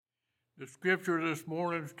The scripture this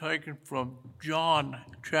morning is taken from John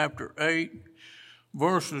chapter 8,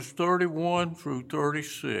 verses 31 through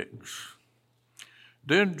 36.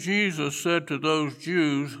 Then Jesus said to those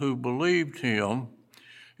Jews who believed him,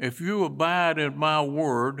 "If you abide in my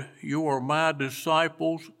word, you are my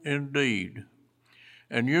disciples indeed,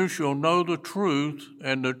 and you shall know the truth,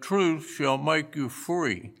 and the truth shall make you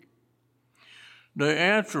free." They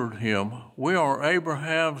answered him, "We are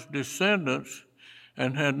Abraham's descendants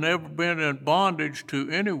and had never been in bondage to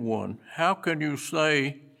anyone. How can you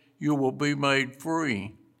say you will be made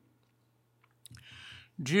free?"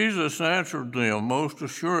 Jesus answered them, "Most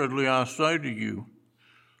assuredly I say to you,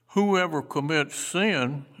 whoever commits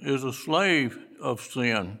sin is a slave of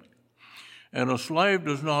sin. And a slave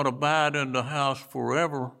does not abide in the house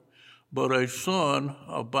forever, but a son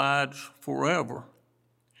abides forever.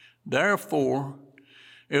 Therefore,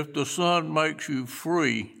 if the Son makes you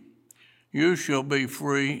free, you shall be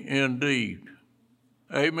free indeed."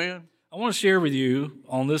 Amen. I want to share with you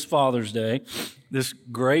on this Father's Day this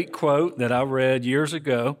great quote that I read years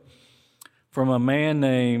ago from a man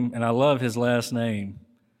named, and I love his last name.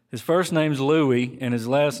 His first name's Louis, and his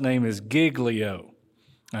last name is Giglio.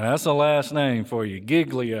 Now, that's a last name for you,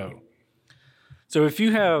 Giglio. So if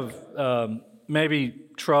you have maybe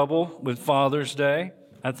trouble with Father's Day,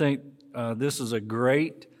 I think this is a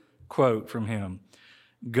great quote from him.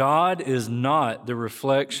 God is not the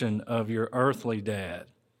reflection of your earthly dad.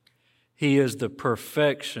 He is the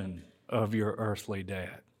perfection of your earthly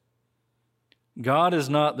dad. God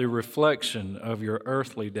is not the reflection of your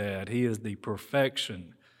earthly dad. He is the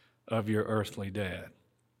perfection of your earthly dad.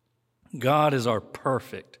 God is our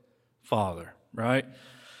perfect Father, right?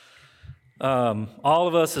 All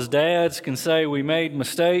of us as dads can say we made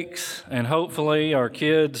mistakes, and hopefully our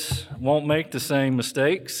kids won't make the same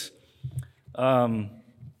mistakes.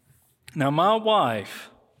 Now, my wife,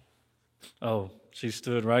 she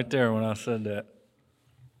stood right there when I said that.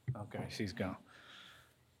 Okay, she's gone.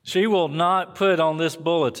 She will not put on this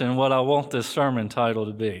bulletin what I want this sermon title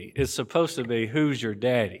to be. It's supposed to be, "Who's your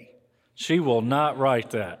daddy?" She will not write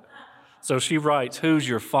that. So she writes, "Who's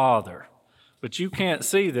your father?" But you can't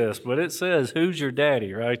see this, but it says, "Who's your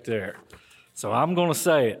daddy?" right there. So I'm going to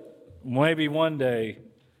say it. Maybe one day.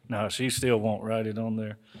 No, she still won't write it on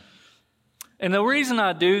there. And the reason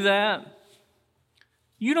I do that,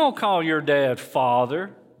 you don't call your dad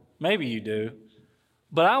father. Maybe you do.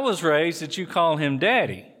 But I was raised that you call him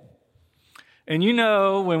daddy. And you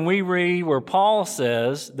know, when we read where Paul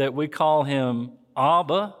says that we call him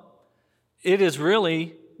Abba, it is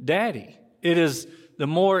really daddy. It is the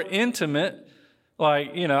more intimate,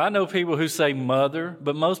 I know people who say mother,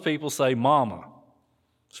 but most people say mama,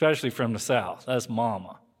 especially from the South. That's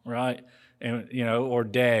mama, right? And, or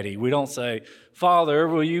daddy. We don't say, "Father,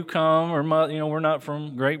 will you come?" Or, mother, we're not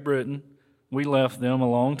from Great Britain. We left them a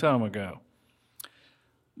long time ago.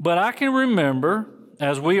 But I can remember,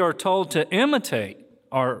 as we are told to imitate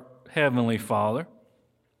our Heavenly Father,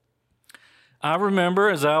 I remember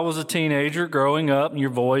as I was a teenager growing up, and your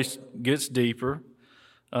voice gets deeper,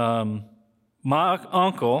 my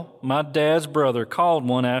uncle, my dad's brother, called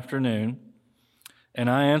one afternoon, and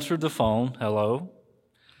I answered the phone, "Hello."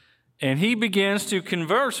 And he begins to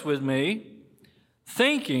converse with me,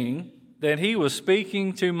 thinking that he was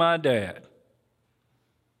speaking to my dad.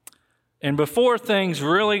 And before things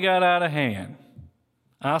really got out of hand,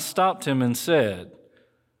 I stopped him and said,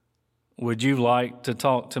 "Would you like to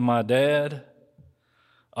talk to my dad?"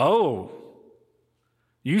 "Oh,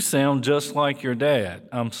 you sound just like your dad.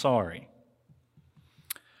 I'm sorry."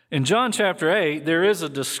 In John chapter 8, there is a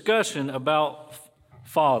discussion about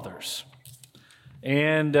fathers.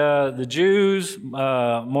 And the Jews,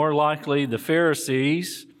 more likely the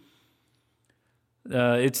Pharisees,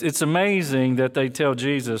 it's amazing that they tell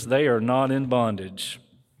Jesus they are not in bondage,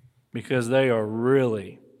 because they are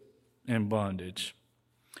really in bondage.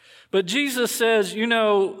 But Jesus says,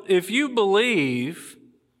 if you believe,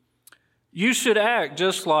 you should act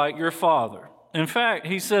just like your Father. In fact,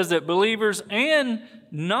 he says that believers and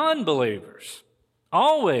non-believers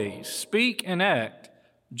always speak and act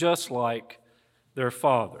just like their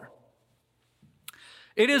Father.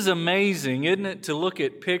 It is amazing, isn't it, to look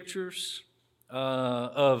at pictures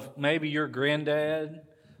of maybe your granddad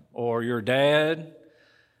or your dad,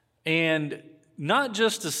 and not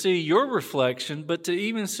just to see your reflection, but to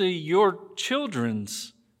even see your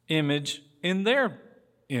children's image in their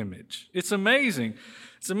image. It's amazing.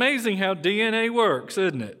 It's amazing how DNA works,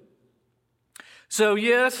 isn't it? So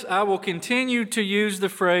yes, I will continue to use the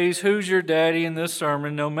phrase, "Who's your daddy?" in this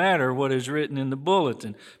sermon, no matter what is written in the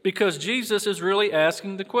bulletin, because Jesus is really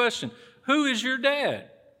asking the question, who is your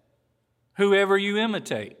dad? Whoever you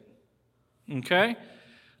imitate. Okay?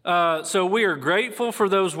 So we are grateful for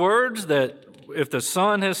those words that if the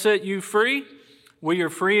Son has set you free, we are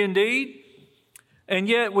free indeed. And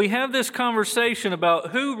yet we have this conversation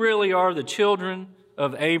about who really are the children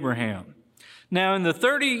of Abraham. Now in the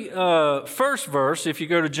 31st verse, if you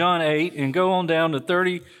go to John 8 and go on down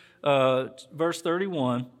to verse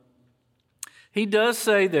 31, he does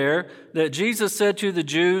say there that Jesus said to the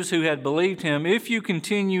Jews who had believed him, "If you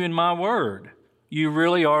continue in my word, you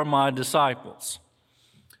really are my disciples."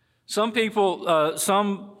 Some people,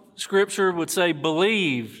 some scripture would say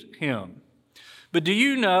believed him. But do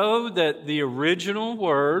you know that the original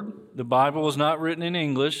word, the Bible was not written in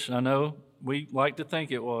English. I know we like to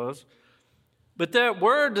think it was. But that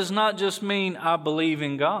word does not just mean I believe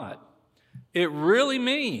in God. It really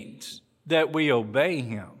means that we obey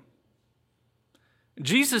him.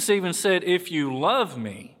 Jesus even said, "If you love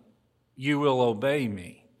me, you will obey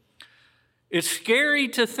me." It's scary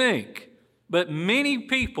to think, but many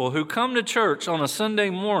people who come to church on a Sunday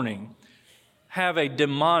morning have a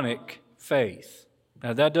demonic faith.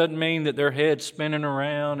 Now, that doesn't mean that their head's spinning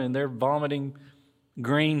around and they're vomiting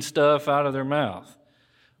green stuff out of their mouth.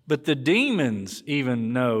 But the demons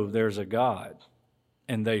even know there's a God,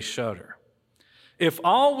 and they shudder. If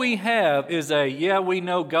all we have is we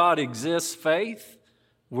know God exists faith,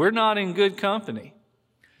 we're not in good company.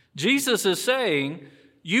 Jesus is saying,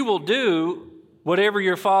 you will do whatever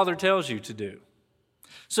your Father tells you to do.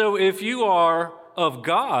 So if you are of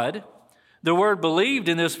God, the word believed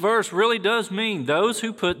in this verse really does mean those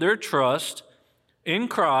who put their trust in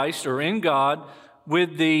Christ or in God,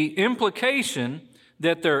 with the implication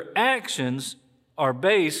that their actions are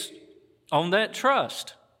based on that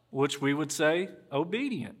trust, which we would say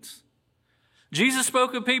obedience. Jesus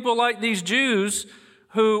spoke of people like these Jews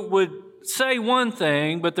who would say one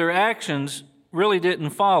thing, but their actions really didn't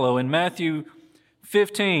follow. In Matthew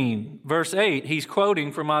 15, verse 8, he's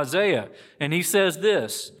quoting from Isaiah, and he says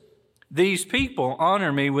this, "These people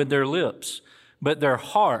honor me with their lips, but their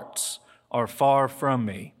hearts are far from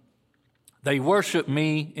me. They worship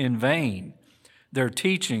me in vain. Their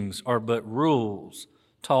teachings are but rules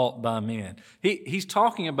taught by men." He's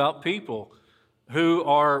talking about people who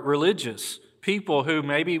are religious, people who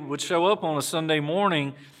maybe would show up on a Sunday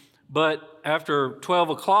morning, but after 12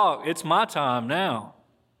 o'clock, it's my time now,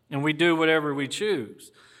 and we do whatever we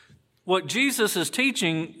choose. What Jesus is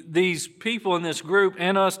teaching these people in this group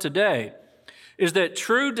and us today is that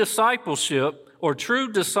true discipleship or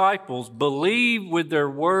true disciples believe with their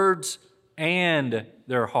words and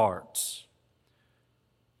their hearts.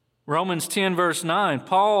 Romans 10, verse 9,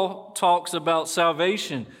 Paul talks about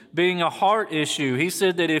salvation being a heart issue. He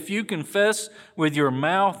said that if you confess with your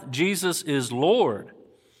mouth Jesus is Lord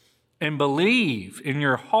and believe in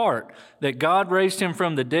your heart that God raised him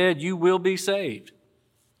from the dead, you will be saved.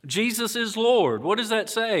 Jesus is Lord. What is that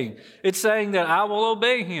saying? It's saying that I will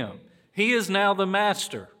obey him. He is now the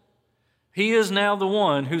master. He is now the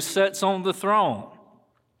one who sits on the throne.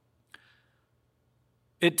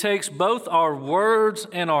 It takes both our words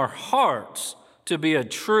and our hearts to be a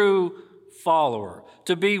true follower,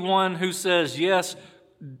 to be one who says, yes,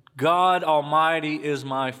 God Almighty is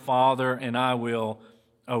my Father, and I will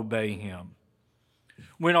obey him.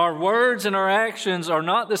 When our words and our actions are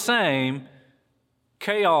not the same,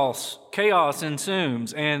 chaos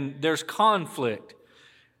ensues, and there's conflict.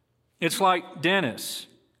 It's like Dennis.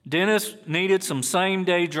 Dennis needed some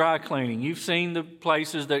same-day dry cleaning. You've seen the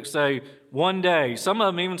places that say 1 day. Some of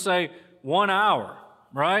them even say 1 hour,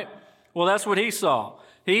 right? Well, that's what he saw.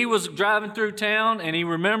 He was driving through town, and he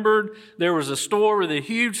remembered there was a store with a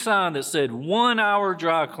huge sign that said 1 hour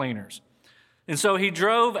dry cleaners. And so he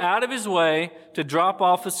drove out of his way to drop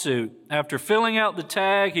off a suit. After filling out the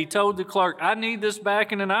tag, he told the clerk, "I need this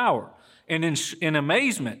back in an hour." And in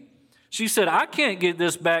amazement, she said, "I can't get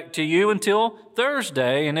this back to you until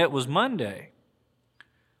Thursday," and it was Monday.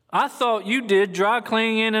 "I thought you did dry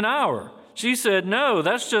cleaning in an hour." She said, "No,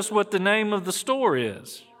 that's just what the name of the store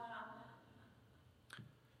is."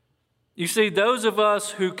 You see, those of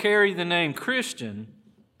us who carry the name Christian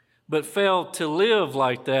but fail to live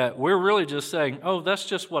like that, we're really just saying, oh, that's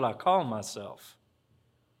just what I call myself.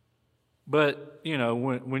 But, you know,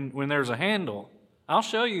 when there's a handle, I'll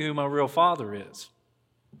show you who my real Father is.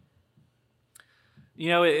 You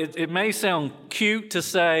know, it may sound cute to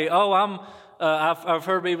say, oh, I've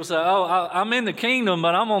heard people say, oh, I'm in the kingdom,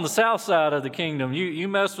 but I'm on the south side of the kingdom. You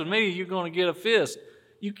mess with me, you're going to get a fist.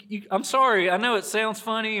 I'm sorry, I know it sounds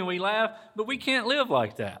funny and we laugh, but we can't live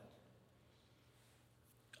like that.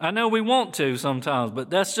 I know we want to sometimes, but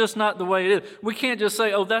that's just not the way it is. We can't just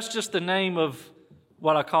say, oh, that's just the name of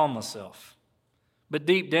what I call myself. But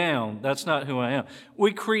deep down, that's not who I am.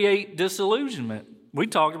 We create disillusionment. We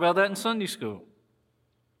talked about that in Sunday school.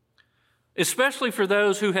 Especially for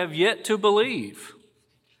those who have yet to believe.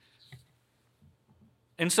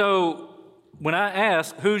 And so when I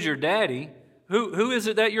ask, who's your daddy? Who is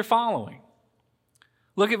it that you're following?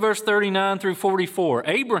 Look at verse 39 through 44.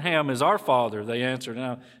 Abraham is our father, they answered.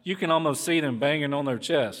 Now, you can almost see them banging on their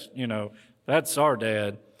chest. That's our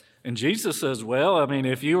dad. And Jesus says, well,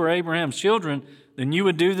 if you were Abraham's children, then you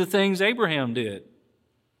would do the things Abraham did.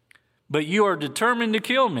 But you are determined to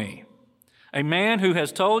kill me, a man who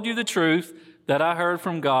has told you the truth that I heard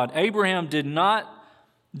from God. Abraham did not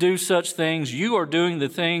do such things. You are doing the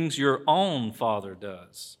things your own father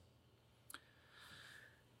does.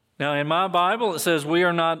 Now, in my Bible, it says we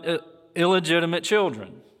are not illegitimate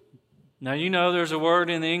children. Now, there's a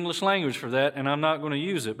word in the English language for that, and I'm not going to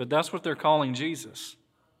use it, but that's what they're calling Jesus.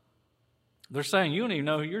 They're saying, you don't even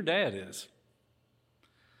know who your dad is.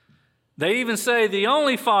 They even say the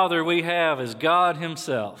only father we have is God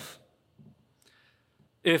himself.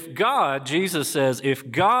 If God, Jesus says,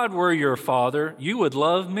 if God were your father, you would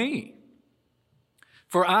love me.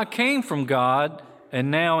 For I came from God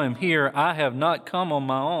and now am here. I have not come on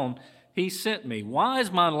my own. He sent me. Why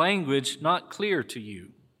is my language not clear to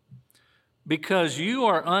you? Because you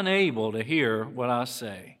are unable to hear what I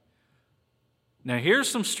say. Now here's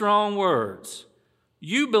some strong words.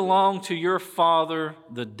 You belong to your father,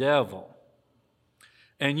 the devil,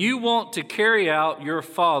 and you want to carry out your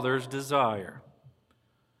father's desire.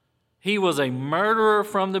 He was a murderer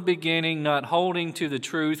from the beginning, not holding to the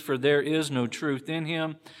truth, for there is no truth in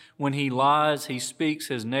him. When he lies, he speaks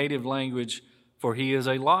his native language, for he is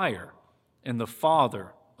a liar and the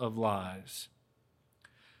father of lies.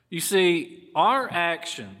 You see, our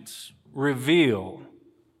actions reveal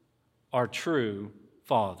our true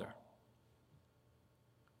father.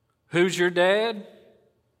 Who's your dad?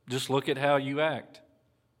 Just look at how you act.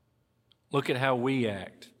 Look at how we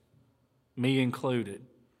act, me included.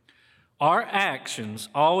 Our actions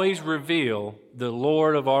always reveal the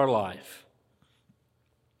Lord of our life.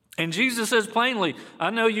 And Jesus says plainly,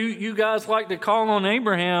 I know you guys like to call on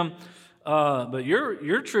Abraham, but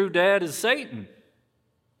your true dad is Satan.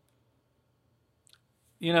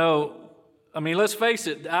 Let's face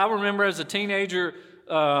it. I remember as a teenager,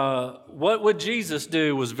 what would Jesus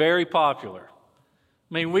do was very popular.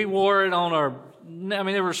 We wore it on our,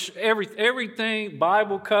 there was everything,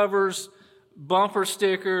 Bible covers, bumper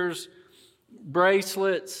stickers,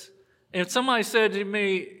 bracelets. And somebody said to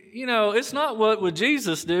me, it's not what would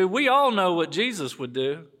Jesus do. We all know what Jesus would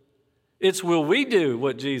do. It's will we do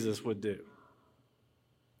what Jesus would do.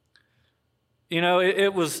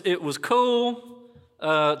 It was cool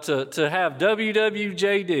to have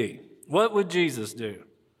WWJD. What would Jesus do?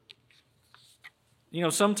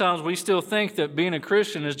 Sometimes we still think that being a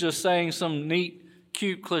Christian is just saying some neat,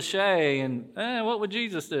 cute cliche and, what would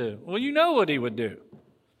Jesus do? Well, you know what he would do.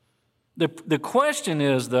 The question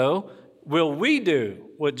is, though, will we do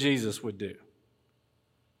what Jesus would do?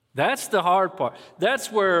 That's the hard part.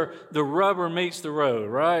 That's where the rubber meets the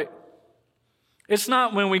road, right? It's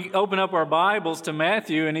not when we open up our Bibles to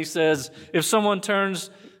Matthew and he says, if someone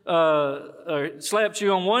turns or slaps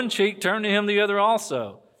you on one cheek, turn to him the other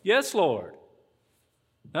also. Yes, Lord.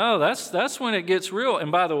 No, that's when it gets real.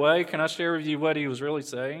 And by the way, can I share with you what he was really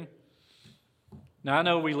saying? Now, I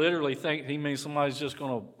know we literally think he means somebody's just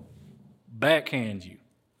going to backhand you.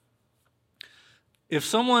 If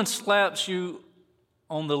someone slaps you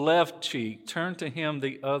on the left cheek, turn to him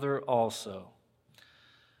the other also.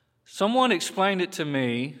 Someone explained it to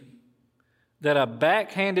me that a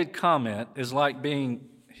backhanded comment is like being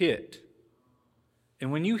hit.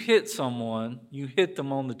 And when you hit someone, you hit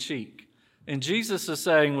them on the cheek. And Jesus is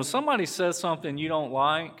saying, when somebody says something you don't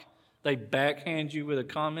like, they backhand you with a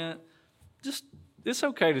comment, it's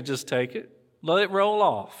okay to just take it. Let it roll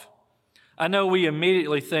off. I know we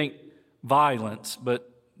immediately think violence, but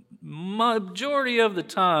majority of the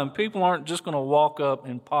time, people aren't just going to walk up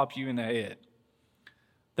and pop you in the head.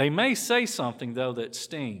 They may say something, though, that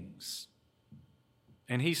stings.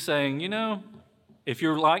 And he's saying, if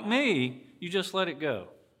you're like me, you just let it go.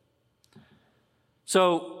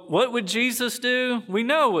 So what would Jesus do? We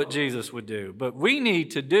know what Jesus would do, but we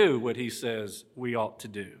need to do what he says we ought to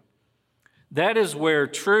do. That is where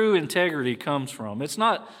true integrity comes from. It's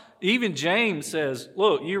not, even James says,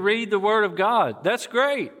 look, you read the Word of God. That's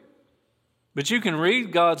great. But you can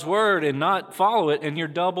read God's Word and not follow it, and you're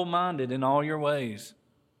double-minded in all your ways.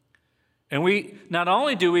 And we not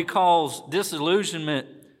only do we cause disillusionment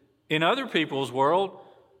in other people's world,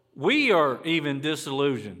 we are even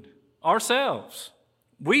disillusioned ourselves.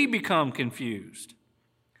 We become confused.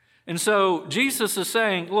 And so Jesus is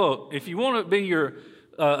saying, look, if you want to be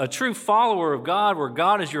a true follower of God, where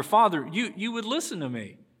God is your Father, you would listen to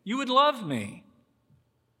me. You would love me.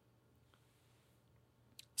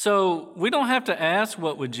 So we don't have to ask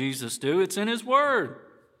what would Jesus do. It's in His Word.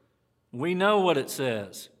 We know what it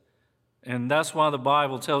says. And that's why the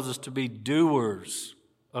Bible tells us to be doers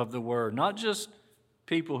of the Word, not just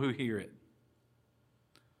people who hear it.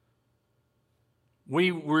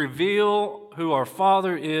 We reveal who our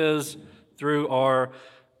Father is through our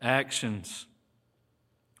actions.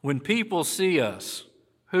 When people see us,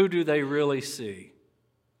 who do they really see?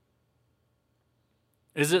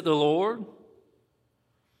 Is it the Lord?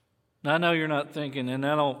 Now, I know you're not thinking, and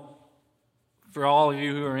for all of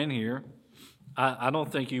you who are in here, I don't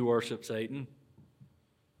think you worship Satan.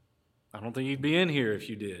 I don't think you'd be in here if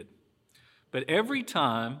you did. But every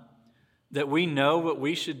time that we know what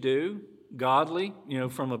we should do, godly,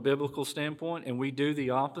 from a biblical standpoint, and we do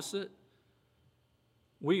the opposite,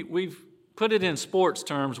 we've put it in sports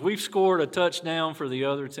terms, we've scored a touchdown for the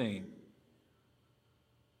other team.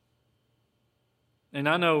 And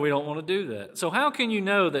I know we don't want to do that. So how can you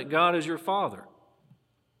know that God is your Father?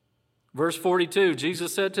 Verse 42,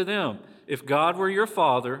 Jesus said to them, if God were your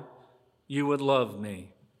Father, you would love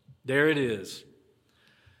me. There it is.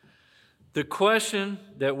 The question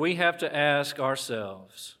that we have to ask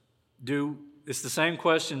ourselves, it's the same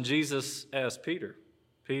question Jesus asked Peter.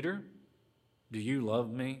 Peter, do you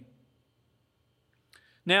love me?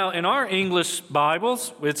 Now, in our English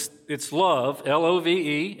Bibles, it's love,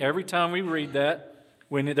 L-O-V-E. Every time we read that,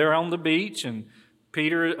 when they're on the beach and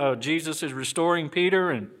Jesus is restoring Peter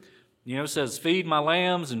and, says, feed my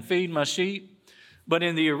lambs and feed my sheep. But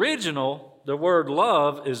in the original, the word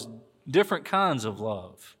love is different kinds of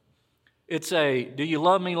love. It's do you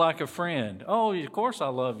love me like a friend? Oh, of course I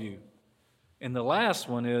love you. And the last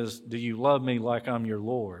one is, do you love me like I'm your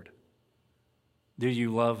Lord? Do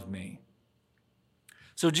you love me?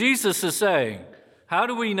 So Jesus is saying, how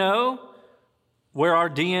do we know where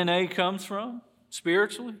our DNA comes from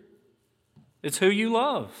spiritually? It's who you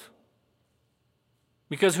love.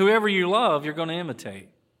 Because whoever you love, you're going to imitate.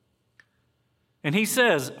 And he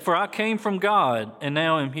says, for I came from God, and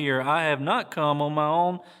now am here. I have not come on my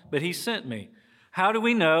own, but He sent me. How do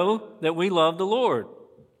we know that we love the Lord?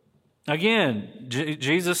 Again,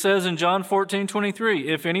 Jesus says in John 14:23,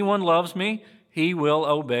 if anyone loves me, he will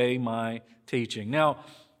obey my teaching. Now,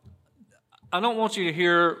 I don't want you to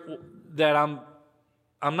hear that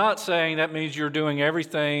I'm not saying that means you're doing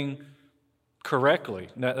everything correctly.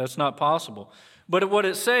 That's not possible. But what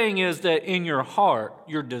it's saying is that in your heart,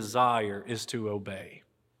 your desire is to obey.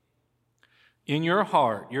 In your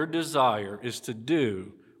heart, your desire is to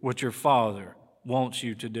do what your Father wants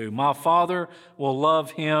you to do. My Father will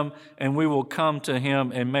love Him, and we will come to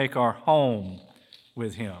Him and make our home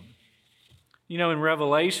with Him. In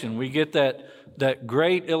Revelation, we get that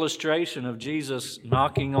great illustration of Jesus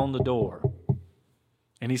knocking on the door.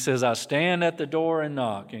 And He says, I stand at the door and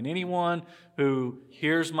knock, and anyone who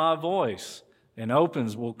hears my voice and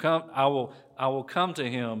opens will come. I will come to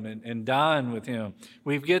him and dine with him.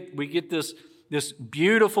 We get this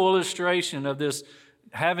beautiful illustration of this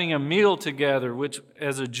having a meal together, which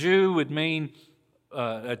as a Jew would mean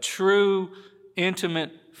a true,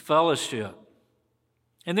 intimate fellowship.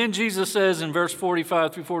 And then Jesus says in verse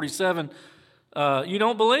 45 through 47, you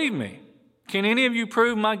don't believe me. Can any of you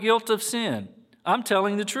prove my guilt of sin? I'm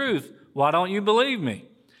telling the truth. Why don't you believe me?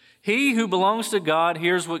 He who belongs to God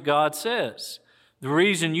hears what God says. The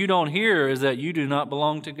reason you don't hear is that you do not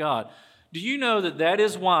belong to God. Do you know that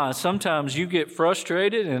is why sometimes you get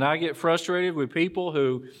frustrated, and I get frustrated with people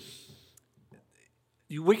who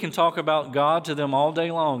we can talk about God to them all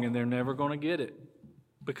day long and they're never going to get it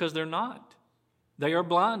because they're not. They are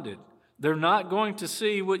blinded. They're not going to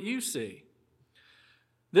see what you see.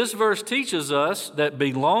 This verse teaches us that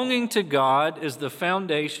belonging to God is the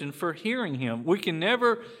foundation for hearing Him. We can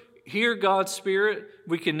never hear God's Spirit.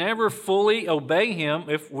 We can never fully obey Him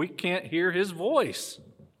if we can't hear His voice.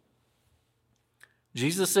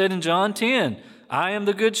 Jesus said in John 10, I am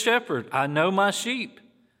the good shepherd. I know my sheep,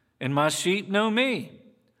 and my sheep know me.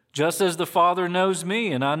 Just as the Father knows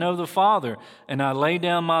me, and I know the Father, and I lay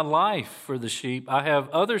down my life for the sheep. I have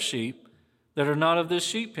other sheep that are not of this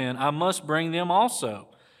sheep pen. I must bring them also.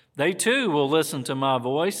 They too will listen to my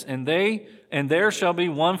voice, and there shall be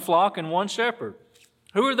one flock and one shepherd.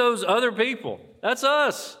 Who are those other people? That's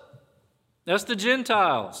us. That's the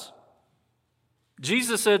Gentiles.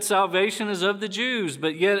 Jesus said salvation is of the Jews,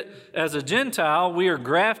 but yet as a Gentile, we are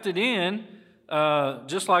grafted in,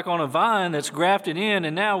 just like on a vine that's grafted in,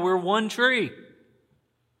 and now we're one tree.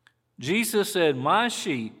 Jesus said, my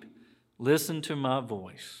sheep listen to my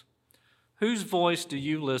voice. Whose voice do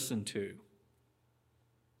you listen to?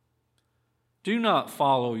 Do not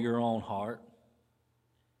follow your own heart.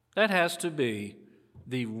 That has to be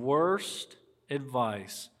the worst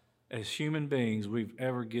advice as human beings we've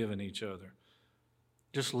ever given each other.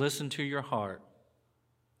 Just listen to your heart.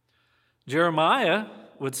 Jeremiah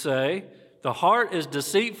would say, the heart is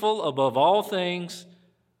deceitful above all things.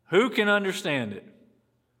 Who can understand it?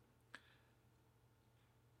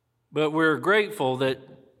 But we're grateful that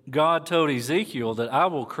God told Ezekiel that I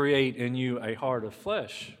will create in you a heart of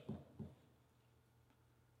flesh.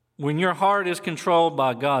 When your heart is controlled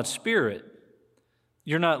by God's Spirit,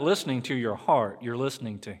 you're not listening to your heart, you're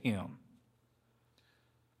listening to Him.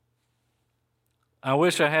 I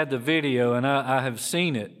wish I had the video, and I have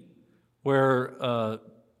seen it, where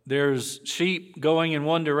there's sheep going in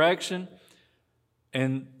one direction,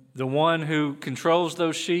 and the one who controls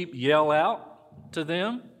those sheep yell out to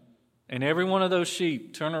them, and every one of those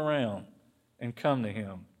sheep turn around and come to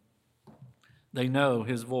him. They know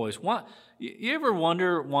his voice. Why? You ever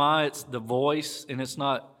wonder why it's the voice and it's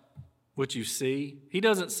not what you see? He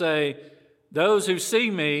doesn't say, those who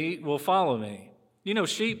see me will follow me. You know,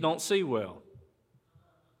 sheep don't see well.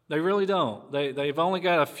 They really don't. They've only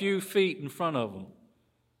got a few feet in front of them.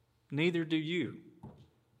 Neither do you.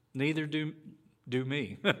 Neither do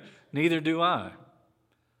me. Neither do I.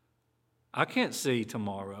 I can't see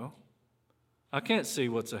tomorrow. I can't see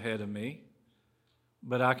what's ahead of me.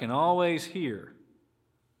 But I can always hear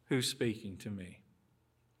who's speaking to me.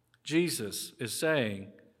 Jesus is saying,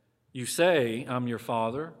 you say, I'm your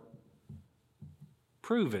Father.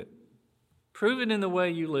 Prove it. Prove it in the way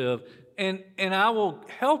you live, and I will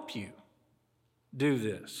help you do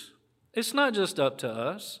this. It's not just up to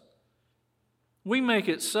us. We make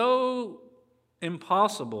it so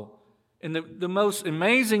impossible. And the most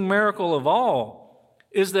amazing miracle of all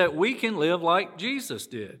is that we can live like Jesus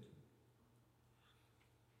did.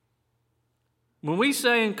 When we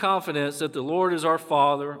say in confidence that the Lord is our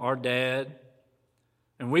Father, our Dad,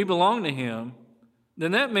 and we belong to Him,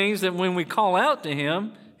 then that means that when we call out to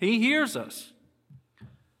Him, He hears us.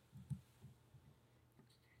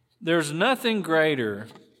 There's nothing greater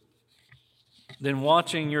than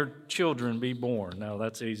watching your children be born. Now,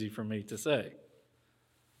 that's easy for me to say.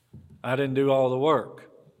 I didn't do all the work.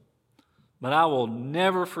 But I will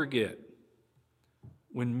never forget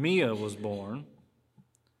when Mia was born,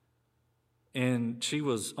 and she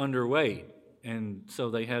was underweight, and so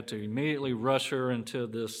they had to immediately rush her into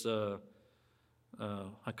this, I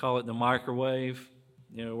call it the microwave,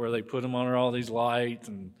 where they put them under all these lights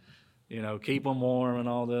and, keep them warm and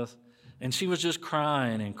all this. And she was just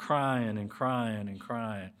crying and crying and crying and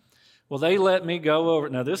crying. Well, they let me go over.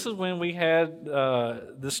 Now, this is when we had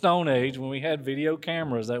the Stone Age, when we had video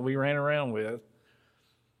cameras that we ran around with.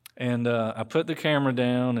 And I put the camera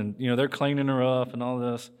down, and, they're cleaning her up and all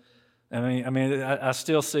this. I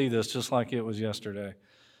still see this just like it was yesterday.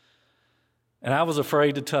 And I was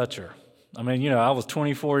afraid to touch her. I was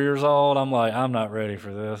 24 years old. I'm like, I'm not ready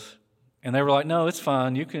for this. And they were like, no, it's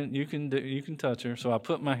fine. You can touch her. So I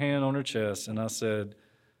put my hand on her chest, and I said,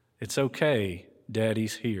 it's okay.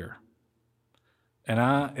 Daddy's here.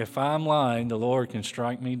 And if I'm lying, the Lord can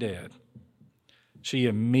strike me dead. She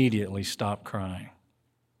immediately stopped crying.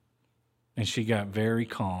 And she got very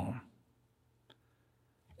calm.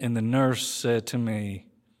 And the nurse said to me,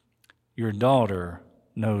 your daughter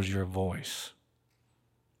knows your voice.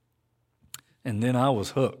 And then I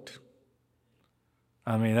was hooked.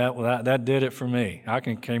 That did it for me. I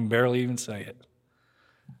can barely even say it.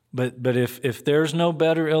 But if there's no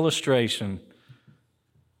better illustration,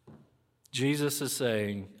 Jesus is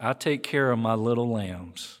saying, I take care of my little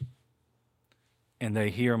lambs, and they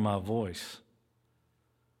hear my voice.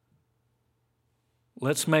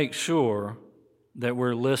 Let's make sure that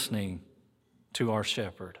we're listening to our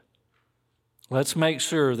shepherd. Let's make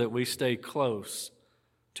sure that we stay close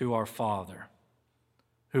to our Father,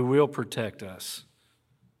 who will protect us.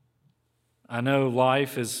 I know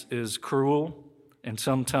life is cruel, and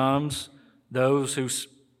sometimes those who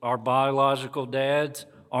are biological dads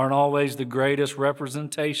aren't always the greatest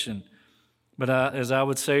representation. But as I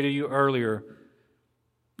would say to you earlier,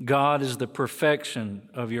 God is the perfection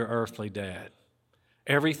of your earthly dad.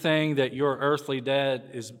 Everything that your earthly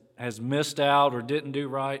dad has missed out or didn't do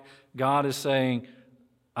right, God is saying,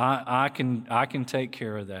 I can take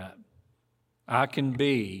care of that. I can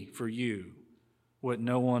be for you what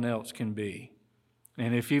no one else can be.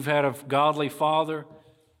 And if you've had a godly father,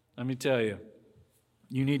 let me tell you,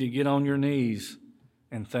 you need to get on your knees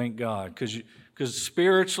and thank God. Because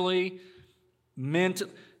spiritually,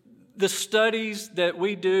 mentally, the studies that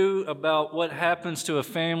we do about what happens to a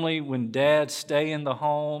family when dads stay in the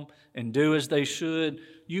home and do as they should,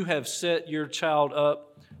 you have set your child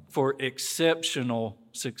up for exceptional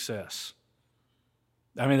success.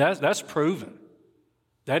 I mean, that's proven.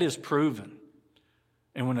 That is proven.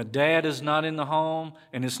 And when a dad is not in the home,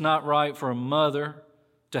 and it's not right for a mother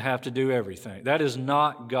to have to do everything, that is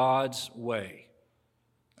not God's way.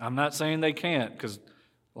 I'm not saying they can't, because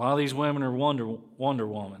a lot of these women are Wonder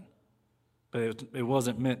Woman, but it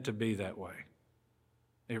wasn't meant to be that way.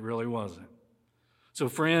 It really wasn't. So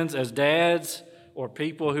friends, as dads or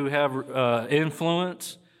people who have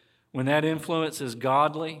influence, when that influence is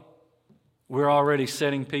godly, we're already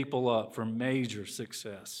setting people up for major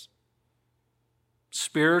success,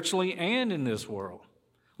 spiritually and in this world.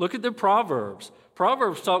 Look at the Proverbs.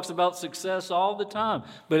 Proverbs talks about success all the time,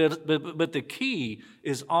 but the key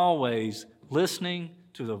is always listening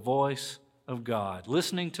to the voice of God,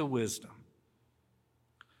 listening to wisdom.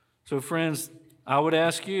 So friends, I would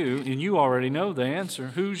ask you, and you already know the answer,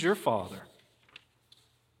 who's your father?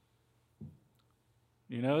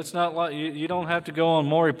 You know, it's not like you don't have to go on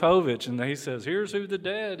Maury Povich and he says, here's who the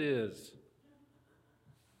dad is.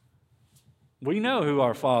 We know who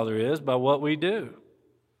our father is by what we do.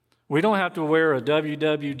 We don't have to wear a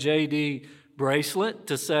WWJD bracelet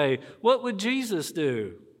to say, what would Jesus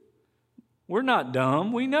do? We're not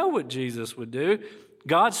dumb. We know what Jesus would do.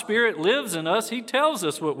 God's Spirit lives in us. He tells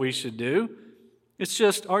us what we should do. It's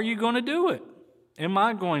just, are you going to do it? Am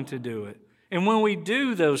I going to do it? And when we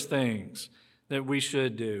do those things that we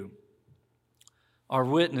should do, our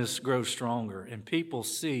witness grows stronger and people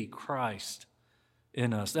see Christ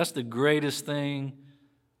in us. That's the greatest thing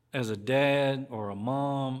as a dad or a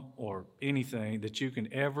mom or anything that you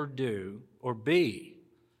can ever do or be.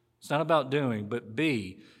 It's not about doing, but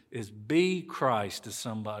be Christ to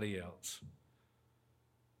somebody else.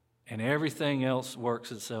 And everything else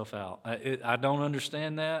works itself out. I don't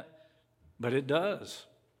understand that, but it does.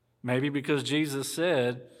 Maybe because Jesus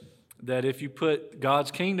said that if you put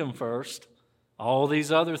God's kingdom first, all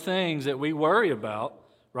these other things that we worry about,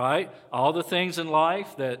 right? All the things in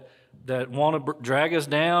life that want to drag us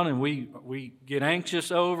down and we get anxious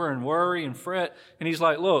over and worry and fret. And he's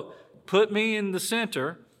like, look, put me in the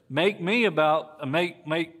center, make me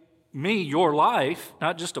your life,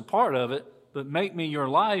 not just a part of it, but make me your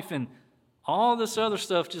life, and all this other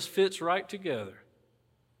stuff just fits right together.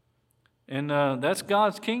 And that's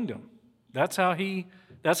God's kingdom. That's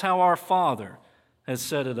how our Father has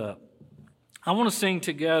set it up. I want to sing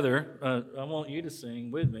together. I want you to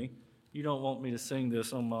sing with me. You don't want me to sing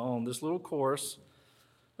this on my own. This little chorus,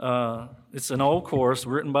 it's an old chorus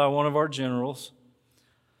written by one of our generals.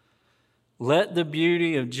 Let the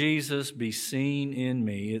beauty of Jesus be seen in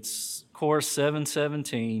me. It's chorus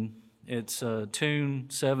 717. It's tune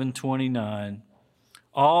 729.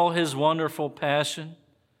 All his wonderful passion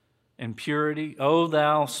and purity, O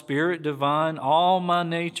thou Spirit divine, all my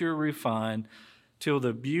nature refine, till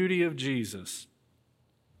the beauty of Jesus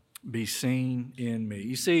be seen in me.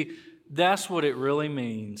 You see, that's what it really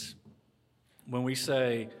means when we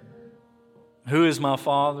say, who is my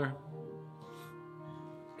Father?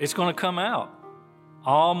 It's going to come out.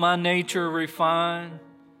 All my nature refine,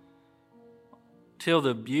 till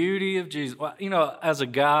the beauty of Jesus. Well, you know, as a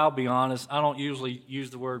guy, I'll be honest, I don't usually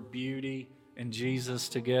use the word beauty and Jesus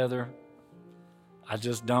together. I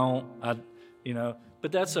just don't.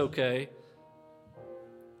 But that's okay.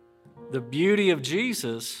 The beauty of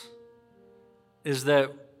Jesus is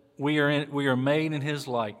that we are made in his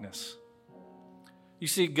likeness. You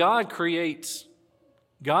see, God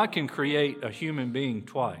can create a human being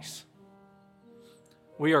twice.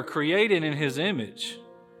 We are created in his image,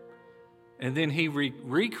 and then he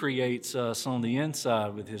recreates us on the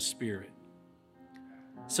inside with his Spirit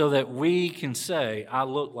so that we can say, I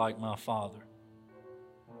look like my Father.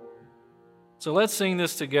 So let's sing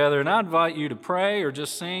this together, and I invite you to pray or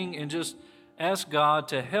just sing and just ask God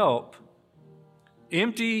to help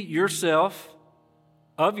empty yourself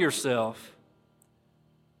of yourself,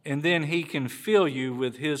 and then he can fill you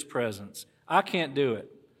with his presence. I can't do it,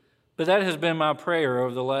 but that has been my prayer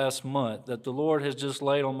over the last month, that the Lord has just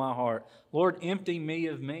laid on my heart. Lord, empty me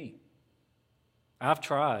of me. I've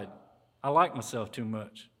tried. I like myself too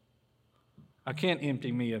much. I can't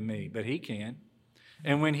empty me of me, but he can.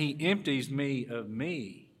 And when he empties me of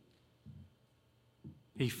me,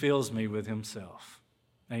 he fills me with himself.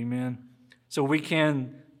 Amen. So we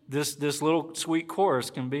can, this little sweet chorus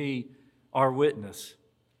can be our witness.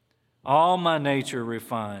 All my nature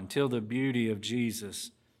refined, till the beauty of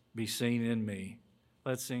Jesus be seen in me.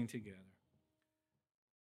 Let's sing together.